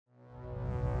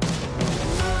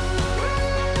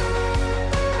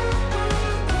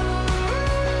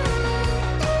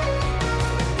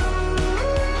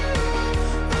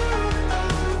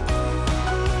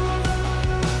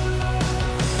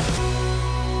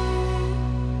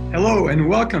Hello and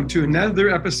welcome to another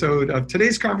episode of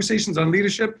today's Conversations on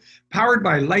Leadership, powered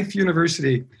by Life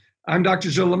University. I'm Dr.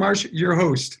 Gilles Lamarche, your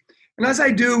host. And as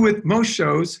I do with most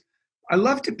shows, I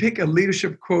love to pick a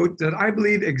leadership quote that I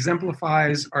believe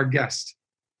exemplifies our guest.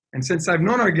 And since I've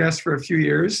known our guest for a few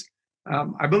years,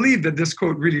 I believe that this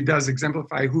quote really does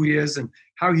exemplify who he is and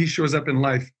how he shows up in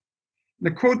life.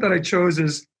 The quote that I chose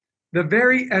is, "The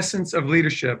very essence of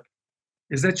leadership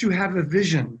is that you have a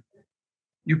vision.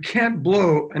 You can't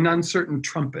blow an uncertain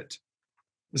trumpet."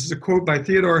 This is a quote by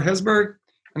Theodore Hesburgh,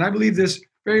 and I believe this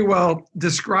very well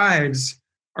describes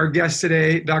our guest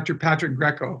today, Dr. Patrick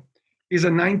Greco. He's a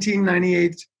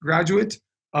 1998 graduate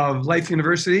of Life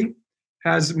University,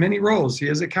 has many roles. He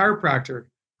is a chiropractor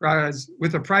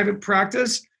with a private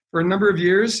practice for a number of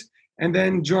years, and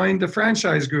then joined the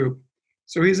franchise group.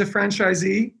 So he's a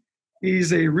franchisee.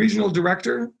 He's a regional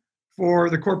director for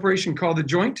the corporation called The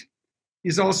Joint.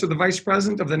 He's also the vice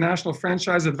president of the National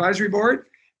Franchise Advisory Board.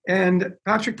 And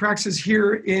Patrick practices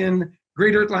here in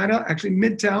Greater Atlanta, actually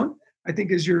Midtown, I think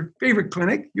is your favorite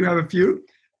clinic. You have a few,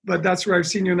 but that's where I've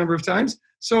seen you a number of times.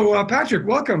 So Patrick,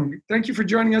 welcome. Thank you for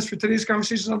joining us for today's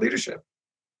Conversations on Leadership.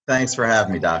 Thanks for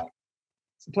having me, Doc.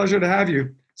 It's a pleasure to have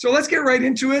you. So let's get right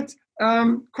into it.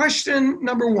 Question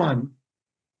number one.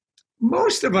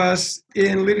 Most of us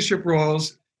in leadership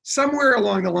roles, somewhere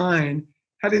along the line,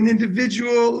 had an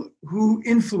individual who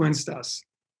influenced us.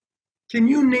 Can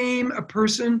you name a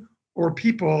person or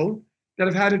people that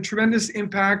have had a tremendous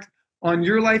impact on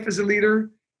your life as a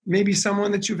leader, maybe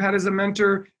someone that you've had as a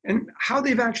mentor, and how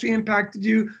they've actually impacted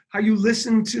you, how you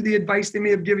listened to the advice they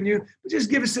may have given you? But just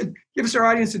give us our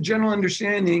audience a general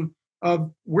understanding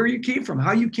of where you came from,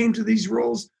 how you came to these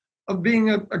roles of being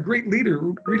a great leader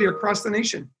really across the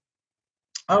nation.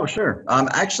 Oh, sure.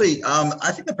 I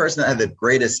think the person that had the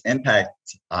greatest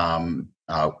impact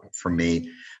for me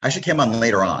actually came on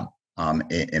later on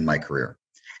in my career.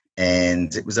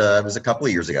 And it was a couple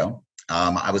of years ago.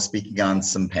 I was speaking on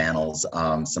some panels,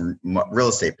 some real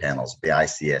estate panels, the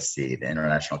ICSC, the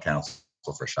International Council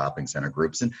for Shopping Center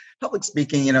Groups. And public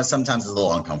speaking, sometimes is a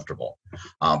little uncomfortable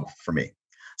for me.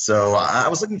 So I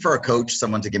was looking for a coach,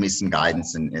 someone to give me some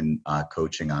guidance in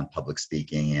coaching on public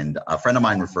speaking. And a friend of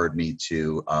mine referred me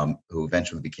to who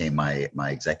eventually became my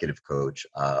executive coach,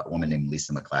 a woman named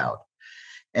Lisa McLeod.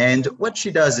 And what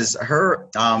she does is her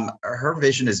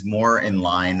vision is more in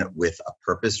line with a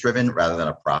purpose-driven rather than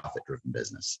a profit-driven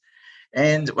business.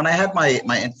 And when I had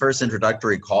my first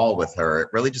introductory call with her, it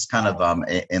really just kind of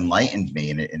enlightened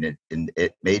me, and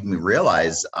it made me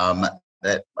realize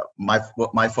that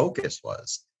what my focus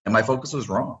was. And my focus was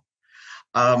wrong.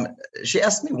 She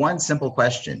asked me one simple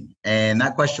question, and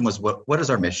that question was, "What is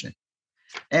our mission?"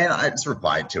 And I just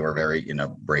replied to her very,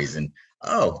 brazen.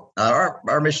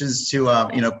 Our mission is to,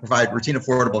 provide routine,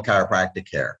 affordable chiropractic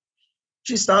care.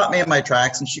 She stopped me in my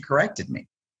tracks and she corrected me.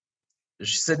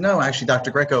 She said, "No, actually,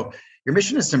 Dr. Greco, your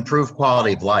mission is to improve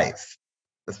quality of life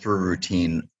through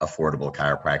routine, affordable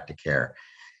chiropractic care."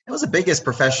 It was the biggest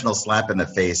professional slap in the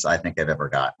face I think I've ever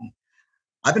gotten.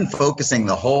 I've been focusing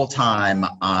the whole time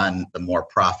on the more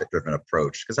profit-driven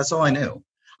approach because that's all I knew.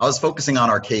 I was focusing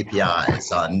on our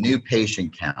KPIs, on new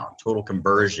patient count, total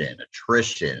conversion,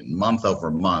 attrition, month over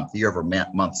month, year over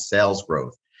month sales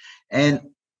growth.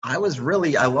 And I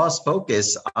lost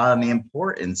focus on the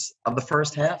importance of the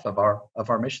first half of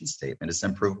our mission statement, is to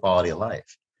improve quality of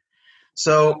life.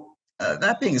 So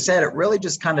that being said, it really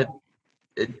just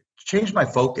it changed my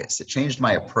focus. It changed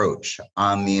my approach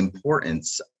on the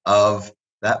importance of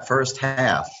that first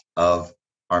half of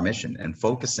our mission and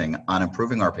focusing on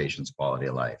improving our patients' quality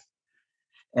of life.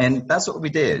 And that's what we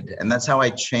did. And that's how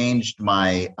I changed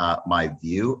my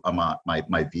view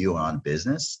on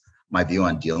business, my view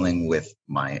on dealing with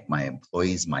my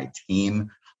employees, my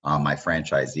team, my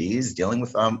franchisees, dealing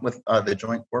with the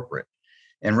joint corporate,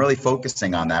 and really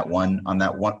focusing on that one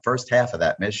first half of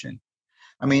that mission.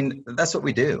 I mean, that's what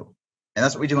we do. And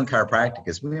that's what we do in chiropractic,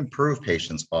 is we improve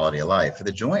patients' quality of life. For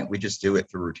the joint, we just do it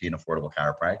through routine, affordable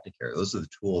chiropractic care. Those are the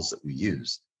tools that we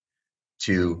use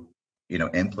to,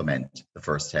 implement the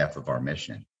first half of our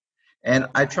mission. And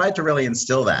I tried to really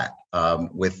instill that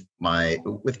with my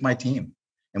team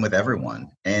and with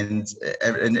everyone. And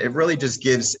it really just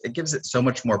gives it so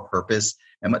much more purpose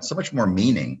and so much more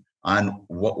meaning on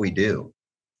what we do.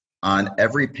 On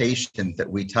every patient that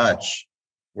we touch,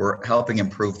 we're helping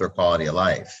improve their quality of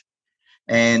life.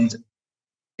 And,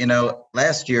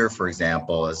 last year, for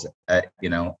example,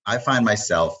 I find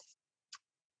myself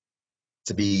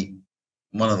to be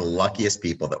one of the luckiest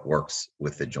people that works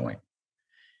with the joint.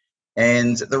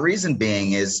 And the reason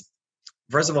being is,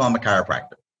 first of all, I'm a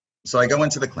chiropractor. So I go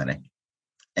into the clinic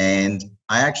And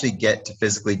I actually get to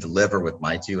physically deliver with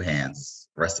my two hands.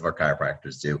 The rest of our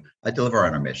chiropractors do. I deliver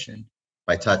on our mission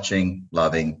by touching,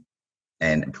 loving,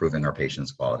 and improving our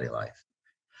patients' quality of life.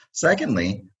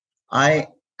 Secondly,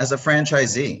 as a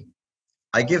franchisee,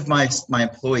 I give my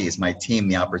employees, my team,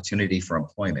 the opportunity for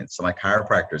employment. So my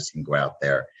chiropractors can go out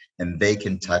there and they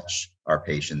can touch our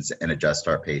patients and adjust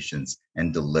our patients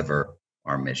and deliver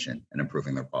our mission and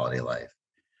improving their quality of life.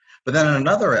 But then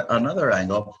another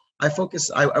angle, I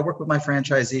work with my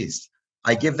franchisees.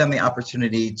 I give them the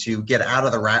opportunity to get out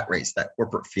of the rat race, that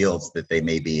corporate fields that they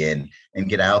may be in, and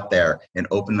get out there and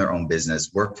open their own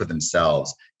business, work for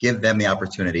themselves, give them the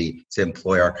opportunity to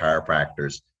employ our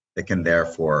chiropractors that can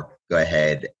therefore go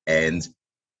ahead and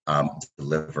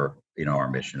deliver, our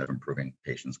mission of improving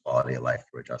patients' quality of life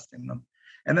through adjusting them.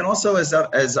 And then also as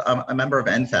a member of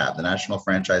NFAB, the National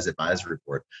Franchise Advisory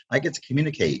Board, I get to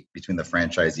communicate between the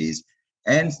franchisees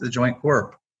and the Joint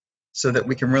Corp so that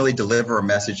we can really deliver a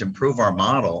message, improve our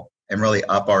model, and really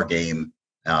up our game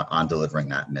on delivering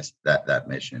that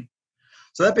mission.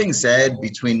 So that being said,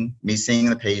 between me seeing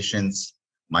the patients,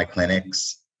 my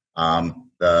clinics,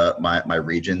 my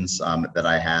regions that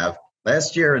I have,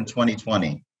 last year in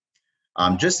 2020,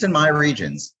 just in my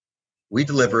regions, we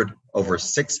delivered over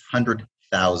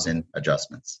 600,000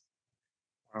 adjustments.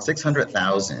 Wow.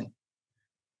 600,000.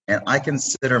 And I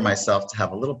consider myself to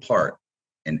have a little part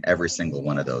in every single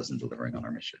one of those in delivering on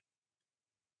our mission.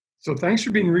 So thanks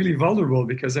for being really vulnerable,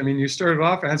 because you started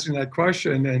off answering that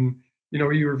question and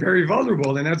you were very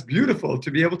vulnerable, and that's beautiful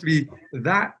to be able to be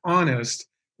that honest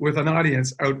with an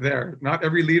audience out there. Not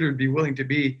every leader would be willing to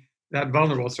be that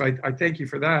vulnerable. So I thank you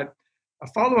for that. A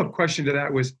follow-up question to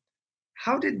that was,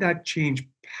 how did that change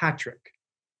Patrick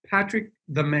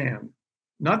the man,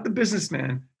 not the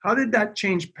businessman? How did that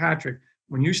change Patrick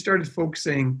when you started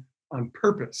focusing on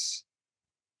purpose?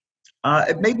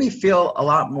 It made me feel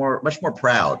much more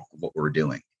proud of what we're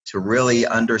doing, to really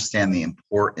understand the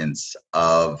importance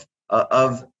of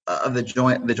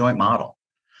the joint model.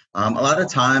 A lot of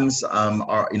times,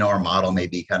 our model may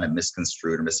be kind of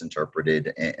misconstrued or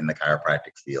misinterpreted in the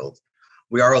chiropractic field.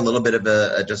 We are a little bit of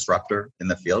a disruptor in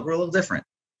the field. We're a little different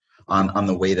on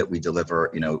the way that we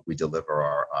deliver. We deliver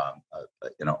our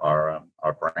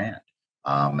brand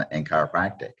and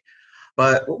chiropractic.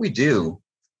 But what we do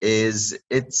is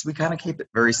we kind of keep it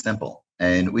very simple,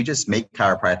 and we just make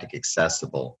chiropractic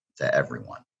accessible to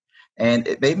everyone. And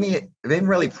it made me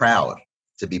really proud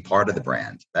to be part of the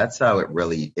brand. That's how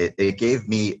it gave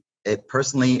me, it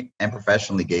personally and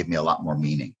professionally gave me a lot more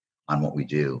meaning on what we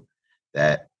do.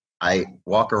 That I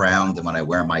walk around, and when I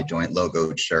wear my Joint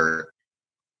logoed shirt,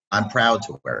 I'm proud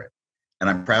to wear it.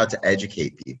 And I'm proud to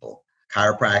educate people,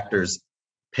 chiropractors,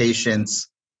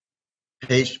 patients,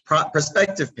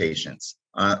 prospective patients,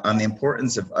 on the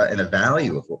importance of and the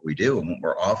value of what we do and what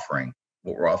we're offering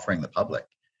the public,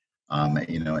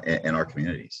 in our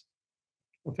communities.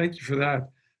 Well, thank you for that.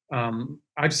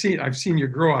 I've seen you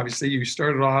grow. Obviously, you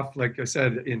started off, like I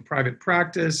said, in private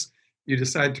practice. You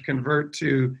decided to convert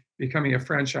to becoming a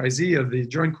franchisee of the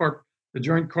Joint Corp.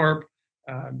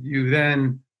 You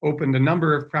then opened a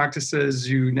number of practices.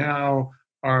 You now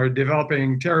are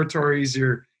developing territories.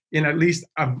 You're in at least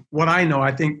what I know,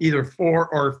 I think either 4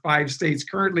 or 5 states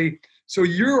currently. So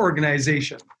your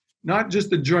organization, not just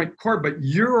the Joint Corp, but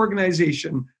your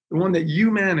organization, the one that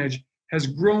you manage, has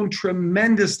grown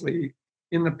tremendously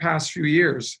in the past few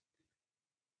years.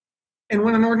 And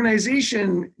when an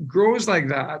organization grows like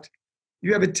that,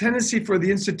 you have a tendency for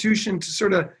the institution to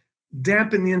sort of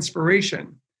dampen the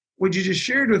inspiration. What you just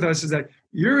shared with us is that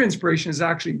your inspiration has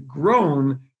actually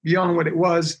grown beyond what it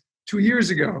was 2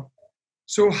 years ago.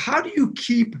 So how do you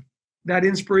keep that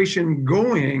inspiration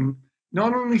going,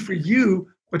 not only for you,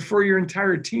 but for your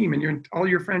entire team and all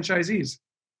your franchisees?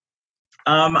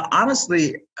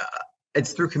 Honestly,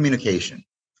 it's through communication.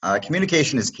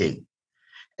 Communication is key.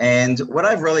 And what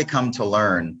I've really come to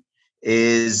learn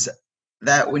is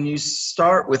that when you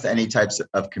start with any types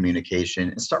of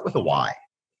communication, start with a why.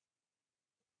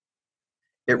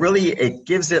 It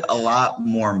gives it a lot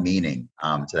more meaning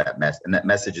to that message, and that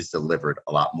message is delivered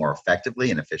a lot more effectively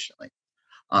and efficiently.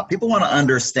 People want to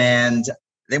understand.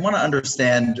 They want to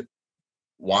understand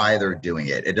why they're doing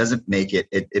it. It doesn't make it.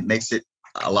 It makes it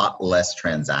a lot less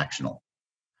transactional.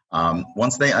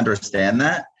 Once they understand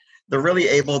that, they're really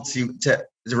able to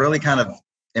really kind of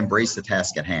embrace the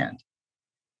task at hand.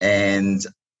 And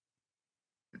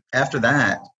after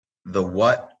that, the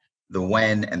what, the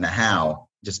when, and the how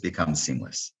just becomes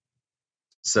seamless.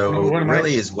 So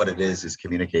really is what it is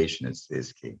communication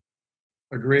is key.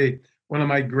 Agree. One of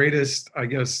my greatest, I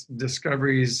guess,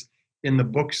 discoveries in the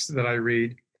books that I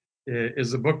read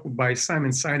is a book by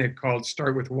Simon Sinek called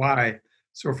Start With Why.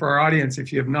 So for our audience,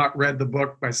 if you have not read the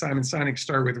book by Simon Sinek,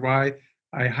 Start With Why,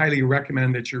 I highly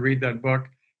recommend that you read that book.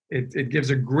 It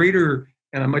gives a greater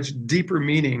and a much deeper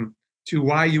meaning to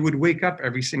why you would wake up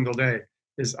every single day,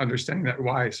 is understanding that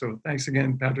why. So thanks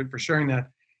again, Patrick, for sharing that.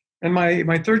 And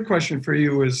my third question for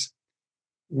you is,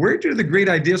 where do the great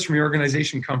ideas from your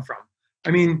organization come from?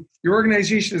 I mean, your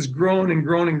organization has grown and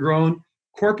grown and grown.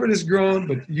 Corporate has grown,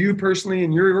 but you personally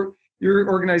and your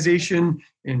organization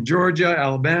in Georgia,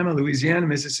 Alabama, Louisiana,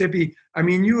 Mississippi, I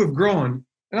mean, you have grown.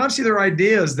 And obviously there are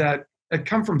ideas that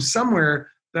come from somewhere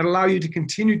that allow you to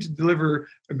continue to deliver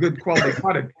a good quality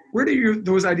product. Where do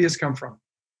those ideas come from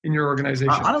in your organization?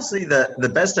 Honestly,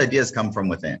 the best ideas come from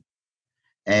within.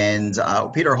 And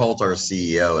Peter Holt, our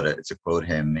CEO, to quote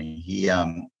him, he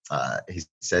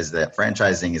says that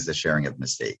franchising is the sharing of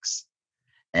mistakes,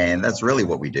 and that's really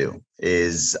what we do.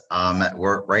 Is we're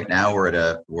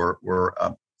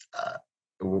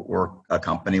a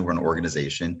company, we're an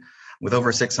organization with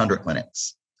over 600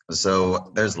 clinics,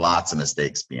 so there's lots of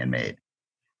mistakes being made.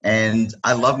 And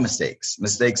I love mistakes.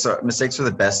 Mistakes are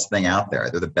the best thing out there.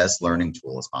 They're the best learning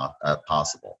tools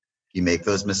possible. You make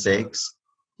those mistakes,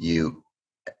 you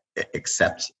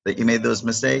accept that you made those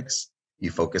mistakes, you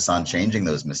focus on changing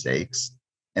those mistakes,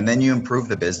 and then you improve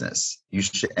the business.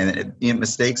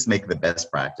 Mistakes make the best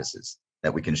practices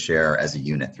that we can share as a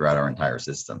unit throughout our entire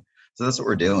system. So that's what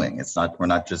we're doing. We're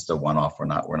not just a one-off.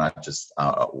 We're not just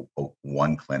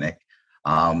one clinic.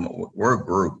 We're a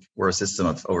group. We're a system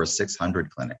of over 600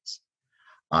 clinics,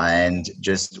 and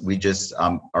we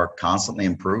are constantly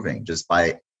improving just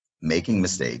by making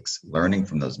mistakes, learning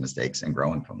from those mistakes, and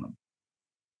growing from them.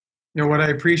 You know, what I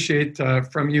appreciate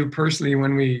from you personally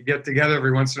when we get together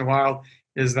every once in a while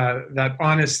is that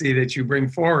honesty that you bring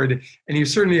forward. And you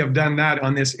certainly have done that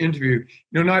on this interview. You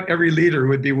know, not every leader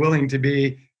would be willing to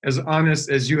be as honest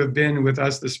as you have been with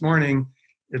us this morning.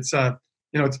 And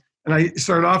I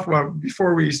started off,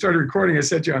 before we started recording, I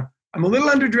said, I'm a little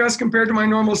underdressed compared to my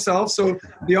normal self. So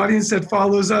the audience that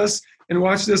follows us and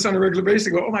watch this on a regular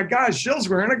basis go, oh my gosh, Gilles's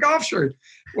wearing a golf shirt.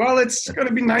 Well, it's going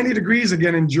to be 90 degrees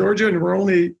again in Georgia, and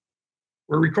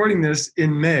we're recording this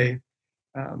in May.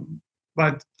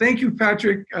 But thank you,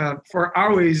 Patrick, for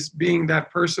always being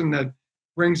that person that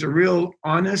brings a real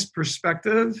honest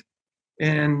perspective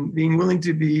and being willing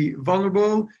to be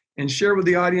vulnerable and share with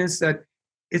the audience that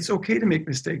it's okay to make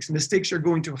mistakes. Mistakes are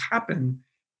going to happen.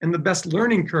 And the best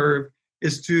learning curve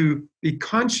is to be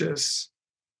conscious,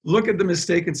 look at the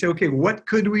mistake and say, okay, what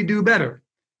could we do better?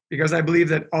 Because I believe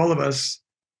that all of us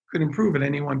could improve at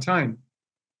any one time.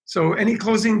 So any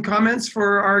closing comments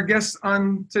for our guests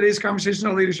on today's conversation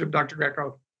on leadership, Dr.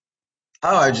 Greco?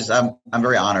 Oh, I'm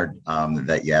very honored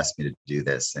that you asked me to do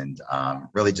this, and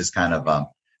really just kind of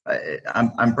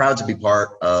I'm proud to be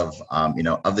part of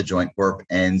of the Joint Corp,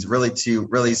 and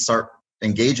really start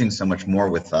engaging so much more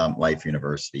with Life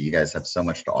University. You guys have so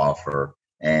much to offer,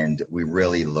 and we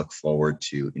really look forward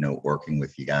to working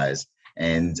with you guys,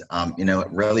 and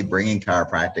really bringing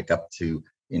chiropractic up to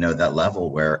that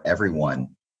level where everyone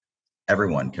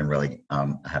can really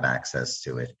have access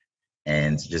to it,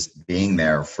 and just being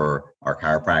there for our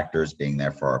chiropractors, being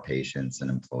there for our patients and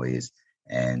employees,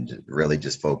 and really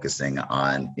just focusing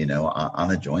on on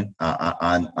the joint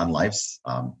on life's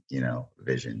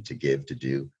vision to give, to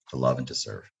do, to love, and to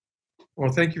serve.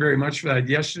 Well, thank you very much for that.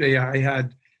 Yesterday I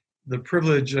had the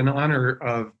privilege and honor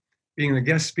of being the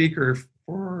guest speaker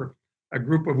for a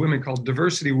group of women called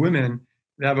Diversity Women.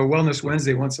 They have a Wellness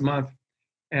Wednesday once a month.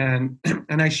 And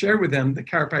I shared with them the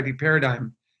chiropractic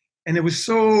paradigm. And it was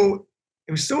so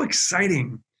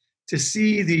exciting to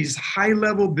see these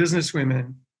high-level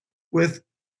businesswomen with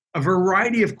a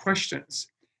variety of questions.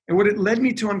 And what it led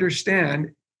me to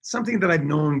understand, something that I've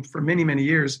known for many, many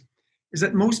years, is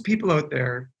that most people out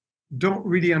there don't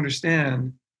really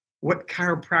understand what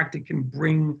chiropractic can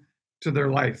bring to their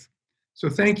life. So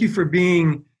thank you for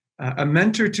being a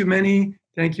mentor to many.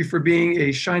 Thank you for being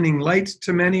a shining light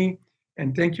to many.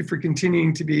 And thank you for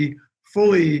continuing to be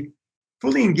fully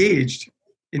engaged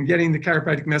in getting the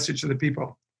chiropractic message to the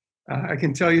people. I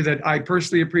can tell you that I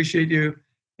personally appreciate you,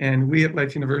 and we at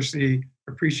Life University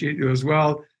appreciate you as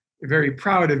well. We're very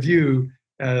proud of you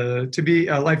to be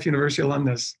a Life University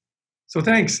alumnus. So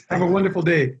thanks. Have a wonderful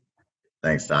day.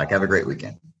 Thanks, Doc. Have a great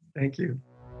weekend. Thank you.